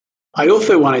I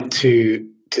also wanted to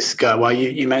discuss, well,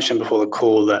 you mentioned before the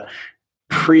call that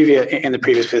in the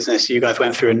previous business, you guys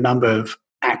went through a number of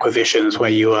acquisitions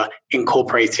where you were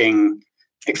incorporating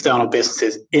external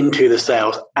businesses into the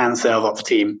sales and sales ops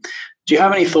team. Do you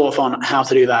have any thoughts on how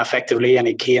to do that effectively?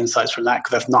 Any key insights from that?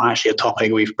 Because that's not actually a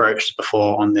topic we've broached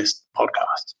before on this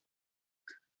podcast.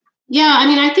 Yeah, I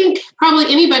mean, I think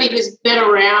probably anybody who's been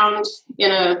around in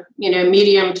a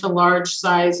medium to large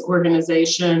size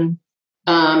organization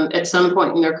at some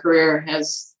point in their career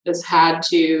has had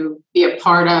to be a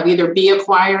part of either be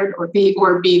acquired or be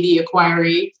the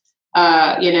acquiree,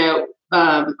 acquirer,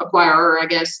 I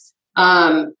guess.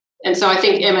 And so I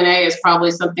think M&A is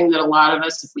probably something that a lot of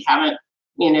us, if we haven't,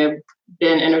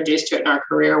 been introduced to it in our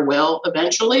career, will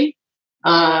eventually.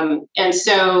 And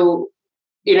so,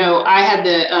 I had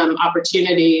the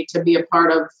opportunity to be a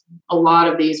part of a lot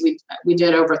of these. We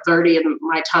did over 30 in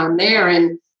my time there.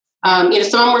 And, some of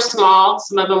them were small,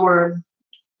 some of them were,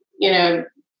 $10,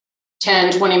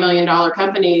 $20 million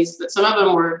companies, but some of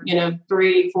them were,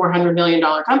 $300-400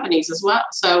 million companies as well.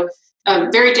 So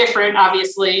very different,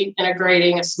 obviously,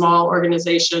 integrating a small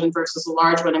organization versus a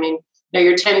large one. I mean,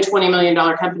 your $10, $20 million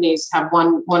companies have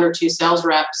one or two sales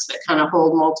reps that kind of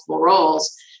hold multiple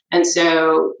roles. And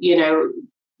so,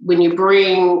 when you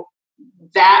bring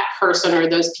that person or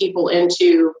those people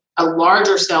into a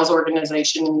larger sales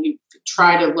organization and you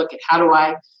try to look at how do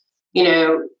I,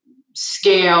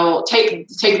 scale, take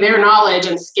their knowledge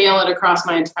and scale it across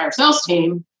my entire sales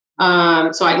team so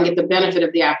I can get the benefit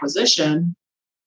of the acquisition.